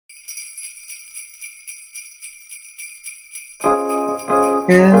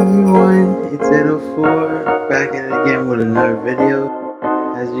Hey everyone, it's Edo IV, back at it again with another video.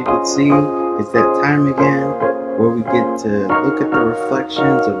 As you can see, it's that time again where we get to look at the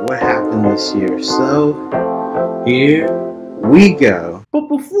reflections of what happened this year. So, here we go. But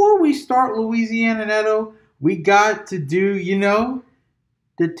before we start Louisiana and Edo, we got to do,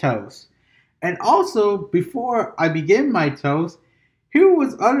 the toast. And also, before I begin my toast, here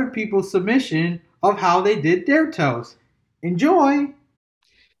was other people's submission of how they did their toast. Enjoy!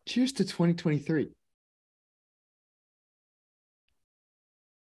 Cheers to 2023.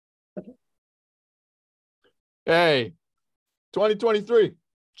 Hey, 2023.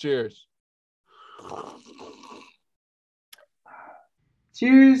 Cheers.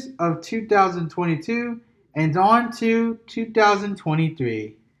 Cheers of 2022 and on to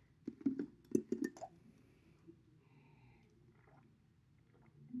 2023.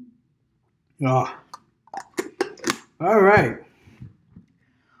 Oh. All right.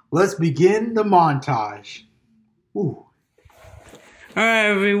 Let's begin the montage. Ooh. All right,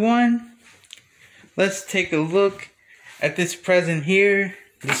 everyone. Let's take a look at this present here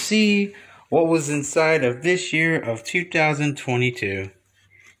to see what was inside of this year of 2022.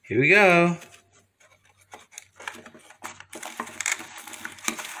 Here we go.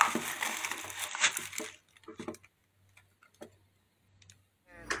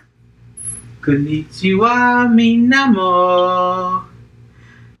 Konnichiwa minamo.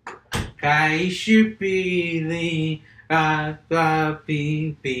 Kaishu pili ra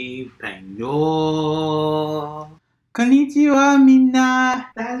pi panyo. Konnichiwa minna.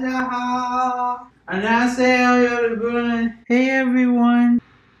 Dajaha. Annyeonghaseyo yorobun. Hey everyone.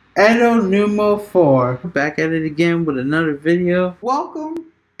 Edo Numo 4. Back at it again with another video.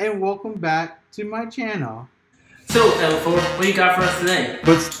 Welcome and welcome back to my channel. So, L4, what you got for us today?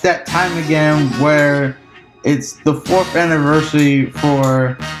 But it's that time again where it's the 4th anniversary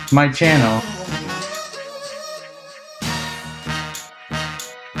for my channel.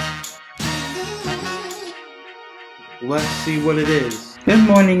 Let's see what it is. Good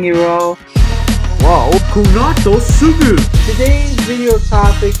morning, Hiro. Wow, Kunato Sugu. Today's video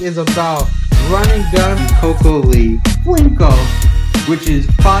topic is about running gun Coco Lee, Flinko, which is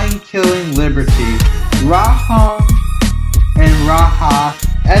Fine Killing Liberty, Raham and Raha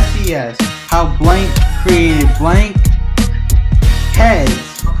SES, how blank created blank,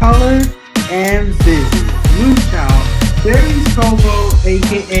 heads, color, and busy, Blue Chow, Barry's Kobo,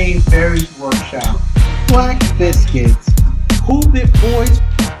 aka Barry's Workshop, Black Biscuits, Hoobit Boys.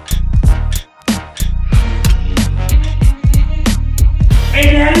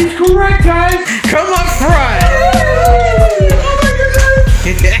 And that is correct, guys! Come up front! Oh my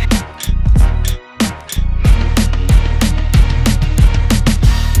goodness!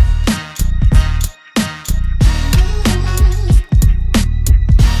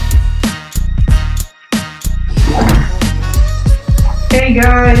 Hey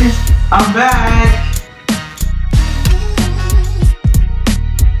guys, I'm back!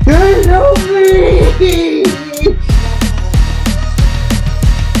 Guys, help me!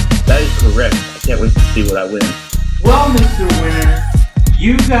 That is correct. I can't wait to see what I win. Well, Mr. Winner,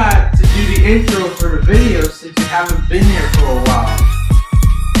 you got to do the intro for the video since you haven't been here for a while.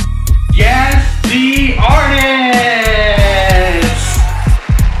 Yes, the artist!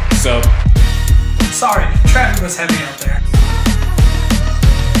 So, sorry, traffic was heavy out there.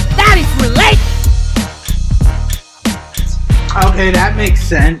 That is relate. Okay, that makes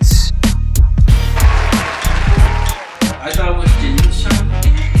sense. I thought it was genuine shark.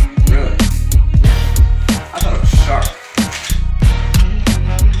 Really? I thought it was sharp.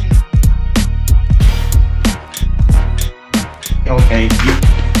 Okay,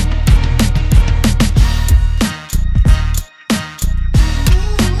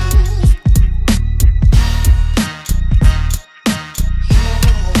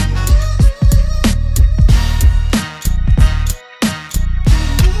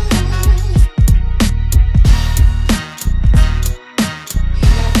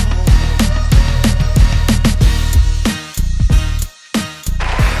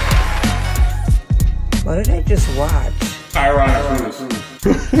 What did I just watch? Irate Gamer.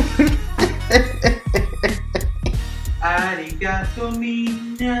 Arigato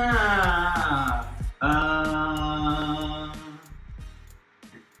minna.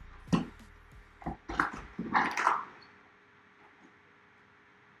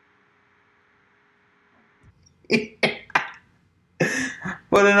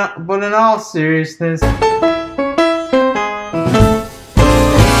 But in all seriousness,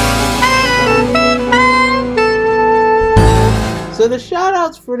 so the shout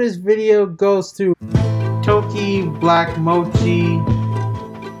outs for this video goes to Toki, Black Mochi,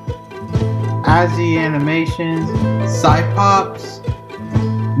 Azzy Animations, Cypops,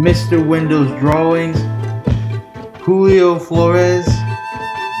 Mr. Windows Drawings, Julio Flores,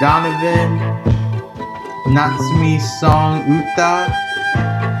 Donovan, Natsumi Song Uta,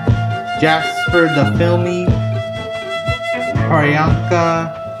 Jasper the Filmy, Priyanka,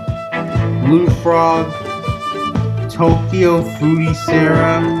 Blue Frog, Tokyo Fruity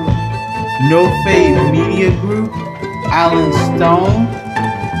Sarah, No Fade Media Group, Alan Stone,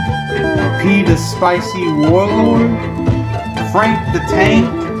 P the Spicy Warlord, Frank the Tank,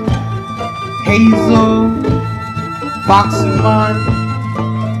 Hazel, Foxamon,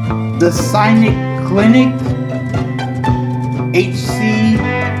 The Cynic Clinic, HC,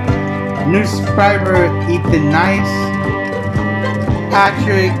 New subscriber Ethan Nice,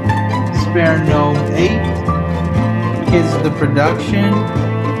 Patrick, Spare Gnome 8, Kids the Production,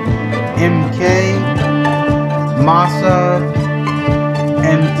 MK, Masa,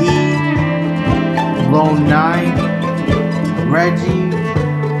 ME, Lone 9, Reggie,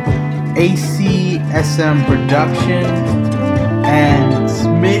 ACSM Production, and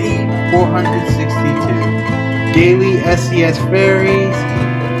Smitty 462. Daily SES Fairies,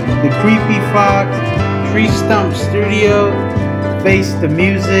 The Creepy Fox, Tree Stump Studio, Face the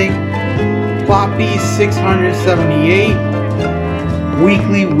Music, Floppy 678,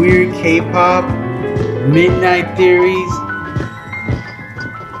 Weekly Weird K-Pop, Midnight Theories,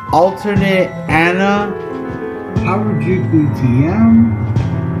 Alternate Anna, Harajuku TM,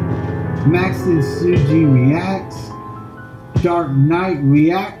 Max and Suji Reacts, Dark Knight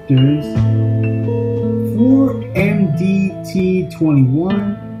Reactors,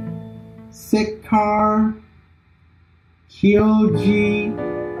 4MDT21, Sick Car, Kyoji,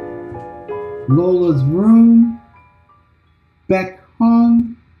 Lola's Room, Beck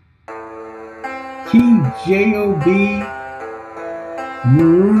Hung, King J.O.B.,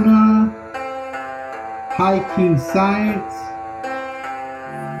 Maruna, High King Science,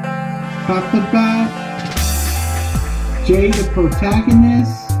 Katabat, Jay the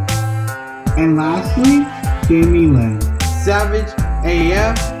Protagonist, and lastly, Jamie Lane. Savage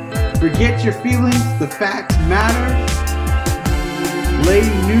AF, Forget Your Feelings, The Facts Matter, Lady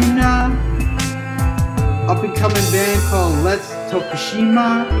Nuna, up and coming band called Let's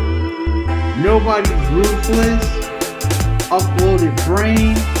Tokushima, Nobody's Ruthless, Uploaded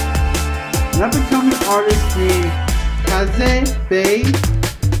Brain, an up and coming artist named Kaze Bay,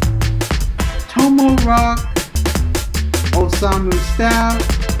 Tomo Rock, Osamu Staff,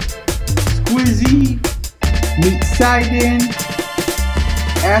 Squizzy, Meet Sidon,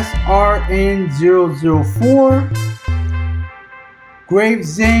 SRN004, Grave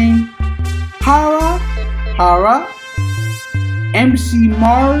Zane, Hara, MC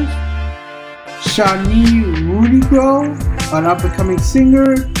Mars, Shani Rudigo, an up-and-coming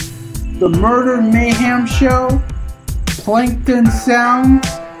singer, The Murder Mayhem Show, Plankton Sound,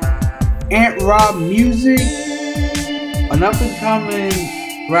 Ant Rob Music, an up-and-coming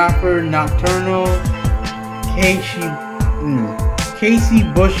rapper Nocturnal, Casey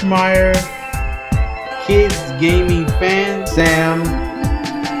Bushmeyer, Kids Gaming Fan, Sam,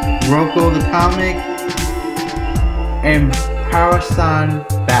 Rocco the Comic, and Parasan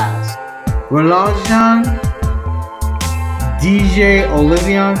Bass. Relajan, DJ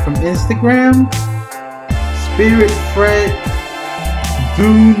Olivion from Instagram, Spirit Fred, Do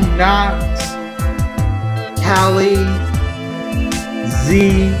Knox, Callie, Z,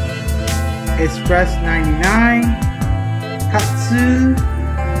 Express 99, Katsu,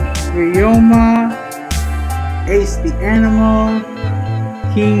 Ryoma, Ace the Animal,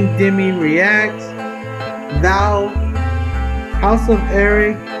 King Demi Reacts, Thou, House of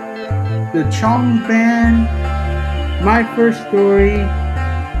Eric, The Chong Band, My First Story,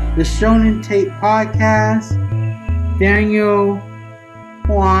 The Shonen Tape Podcast, Daniel,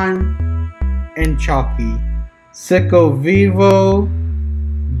 Juan, and Chalky, Sicko Vivo,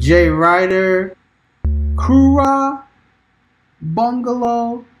 J Ryder, Kura,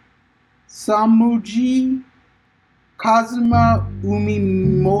 Bungalow, Samuji, Kazuma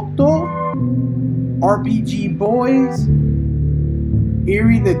Umimoto, RPG Boys,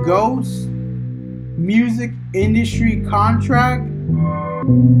 Eerie the Ghost, Music Industry Contract,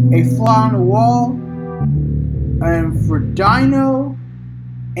 A Fly on the Wall, and for Dino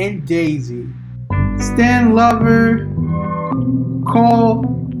and Daisy, Stan Lover, Cole,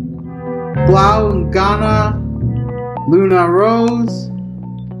 Blau and Ghana, Luna Rose,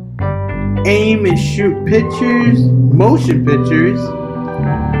 Aim and Shoot Pictures, Motion Pictures,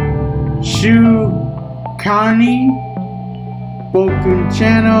 Shu Kani, Bokun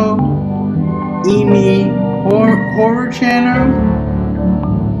Channel, Emi Horror Channel,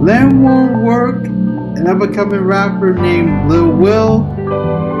 Land Won't Work, an up-and-coming rapper named Lil Will,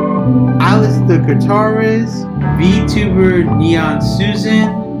 Alice the guitarist, VTuber Neon Susan,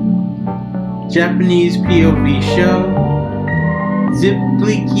 Japanese POV show,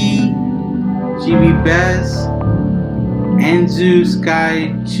 Zipliki, Chibi Best, Anzu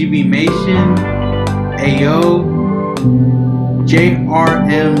Sky Chibimation, Ayo,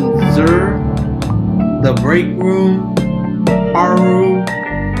 JRM Zur, The Break Room, Haru,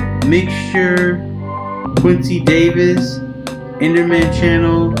 Mixture, Quincy Davis, Enderman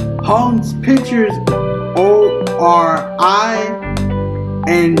Channel, Holmes Pictures ORI,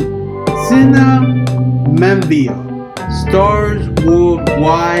 and Sina Memvio. Stars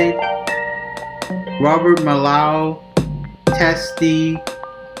Worldwide, Robert Malau, Testy,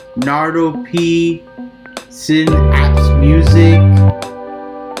 Nardo P, Sin Apps Music,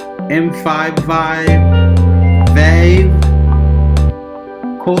 M5 Vibe, Vave,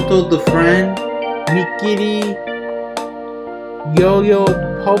 Koto the Friend, Mikiri, Yo-Yo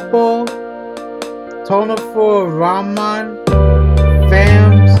Popo, Tonafor Rahman,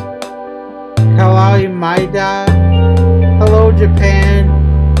 Fams, Kalai Maida, Hello Japan,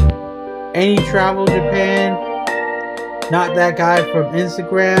 Any Travel Japan, Not That Guy from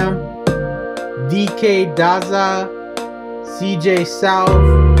Instagram, DK Daza, CJ South,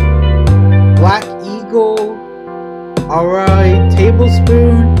 Black Eagle, Alright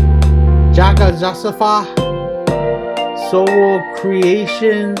Tablespoon, Jaka Josefa, Solo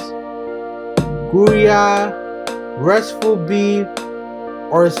Creations, Guria, Restful Beef,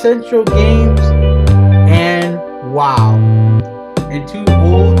 or Essential Games, and Wow. And two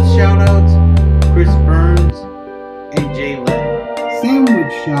old shoutouts, Chris Burns and Jay Len.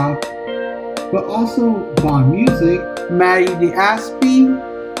 Sandwich Shop, but also Bond Music, Maddie the Aspie,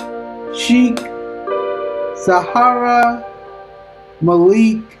 Chic, Sahara,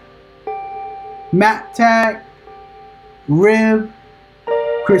 Malik, Matt Tack, Rib,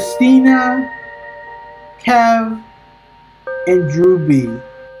 Christina, Kev, and Drew B.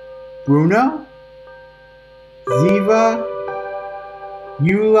 Bruno, Ziva,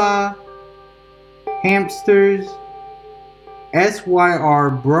 Eula, Hamsters, SYR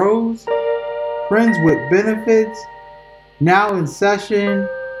Bros, Friends with Benefits, Now in Session,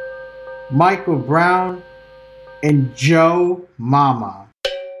 Michael Brown, and Joe Mama.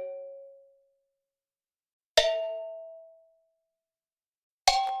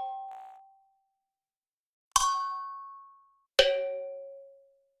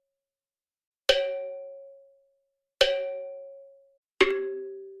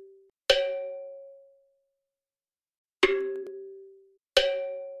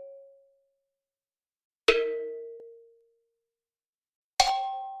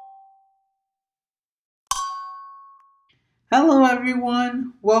 Hello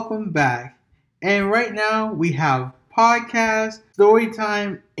everyone, welcome back. And right now we have podcast,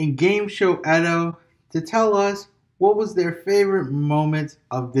 storytime, and game show Edo to tell us what was their favorite moments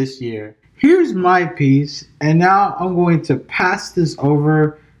of this year. Here's my piece, and now I'm going to pass this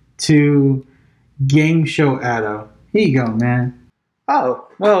over to game show Edo. Here you go, man. Oh,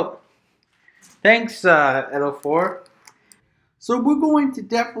 well, thanks Edo 4. So we're going to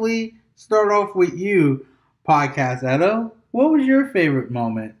definitely start off with you, podcast Edo. What was your favorite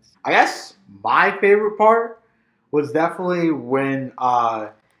moment? I guess my favorite part was definitely when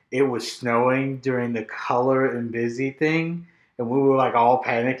it was snowing during the Color and Busy thing, and we were like all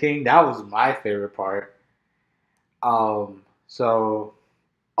panicking. That was my favorite part. So,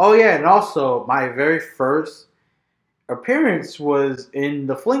 oh yeah, and also my very first appearance was in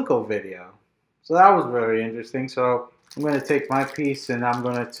the Flinko video. So that was very interesting. So I'm going to take my piece and I'm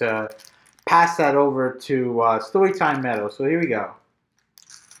going to pass that over to Storytime Meadow. So here we go.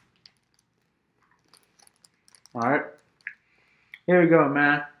 Alright. Here we go,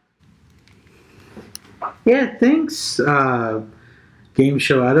 man. Yeah, thanks, Game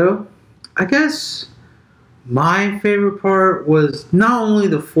Show Edo. I guess my favorite part was not only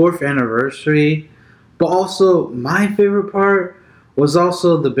the 4th anniversary, but also my favorite part was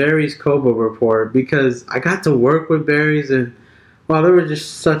also the Barry's Kobo report, because I got to work with Barry's and well, they were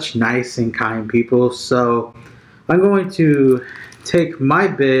just such nice and kind people. So I'm going to take my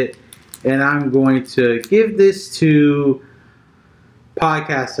bit and I'm going to give this to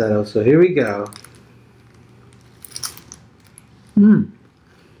Podcast Edo. So here we go. Here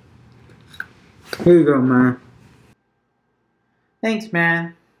you go, man. Thanks,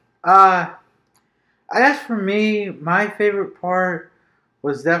 man. I guess for me, my favorite part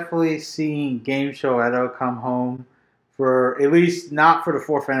was definitely seeing Game Show Edo come home for, at least not for the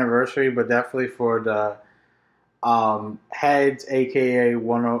 4th anniversary, but definitely for the Heads, aka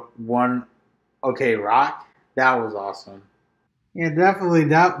 101 OK Rock. That was awesome. Yeah, definitely.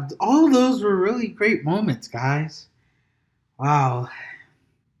 That all those were really great moments, guys. Wow.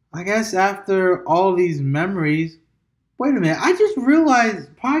 I guess after all these memories, wait a minute. I just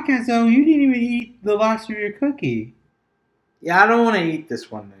realized, podcast though, you didn't even eat the last of your cookie. Yeah, I don't want to eat this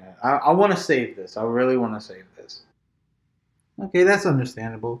one. I want to save this. I really want to save this. Okay, that's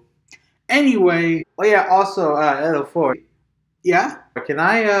understandable. Anyway, oh yeah, also, Edo IV. Yeah? Can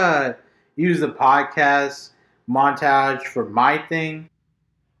I use the podcast montage for my thing?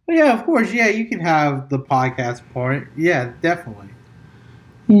 Oh yeah, of course. Yeah, you can have the podcast part. Yeah, definitely.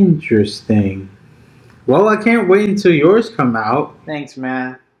 Interesting. Well, I can't wait until yours come out. Thanks,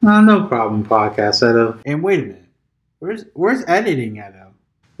 man. No problem, podcast Edo. And wait a minute. Where's editing, Edo?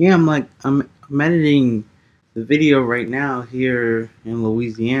 Yeah, I'm editing the video right now here in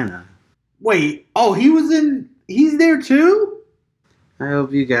Louisiana. Wait, oh, he's there too? I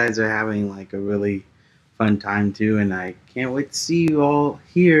hope you guys are having like a really fun time too, and I can't wait to see you all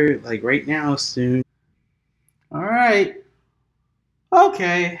here like right now soon. Alright.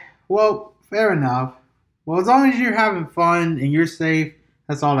 Okay. Well, fair enough. Well, as long as you're having fun and you're safe,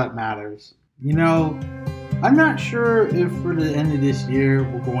 that's all that matters. You know, I'm not sure if for the end of this year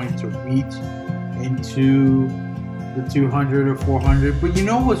we're going to reach into the 200 or 400, but you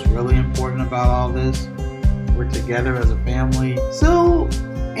know what's really important about all this? We're together as a family. So,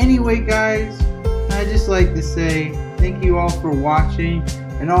 anyway, guys, I just like to say thank you all for watching,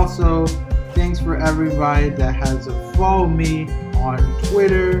 and also thanks for everybody that has followed me on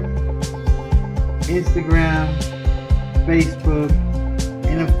Twitter, Instagram, Facebook,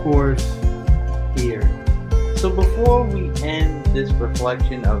 and of course, here. So before we end this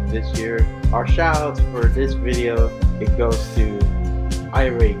reflection of this year, our shoutouts for this video, it goes to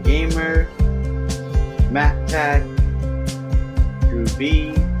Irate Gamer, Matt Tack, Drew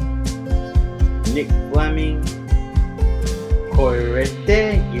B, Nick Flemming,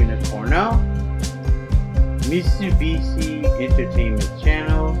 Irate Unicorno, Mutsubi Entertainment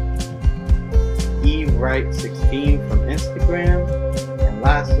Channel, Irate 16 from Instagram, and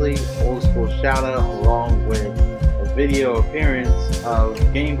lastly, old school shout out along with a video appearance of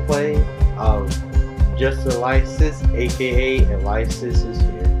gameplay of Just Eliase, aka Eliase Is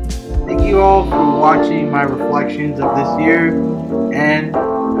Here. Thank you all for watching my reflections of this year, and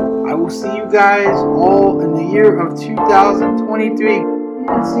I will see you guys all in the year of 2023.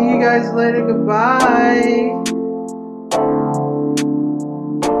 And see you guys later. Goodbye.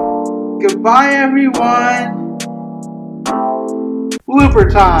 Goodbye, everyone. Blooper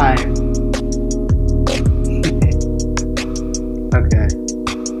time. Okay.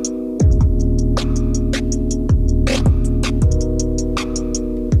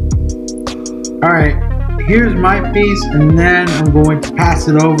 Alright, here's my piece, and then I'm going to pass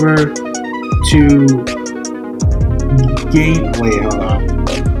it over to Wait, hold on.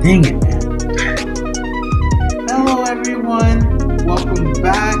 Dang it, man. Hello, everyone. Welcome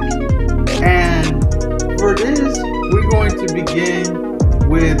back. And for this, we're going to begin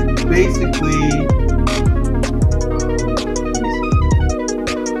with basically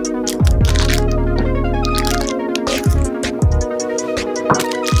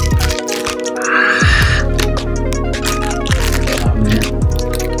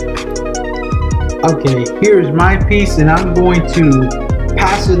okay, here's my piece, and I'm going to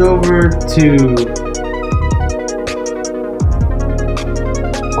pass it over to,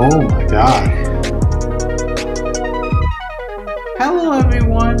 oh my god. Hello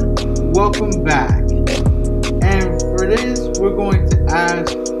everyone, welcome back. And for this, we're going to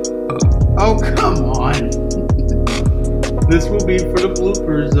ask, oh come on. This will be for the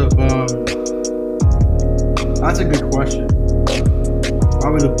bloopers of, that's a good question.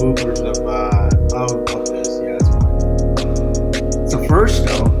 Probably the bloopers of this, yeah, that's fine. It's a first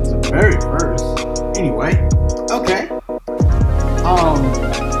though, it's the very first. Anyway, okay.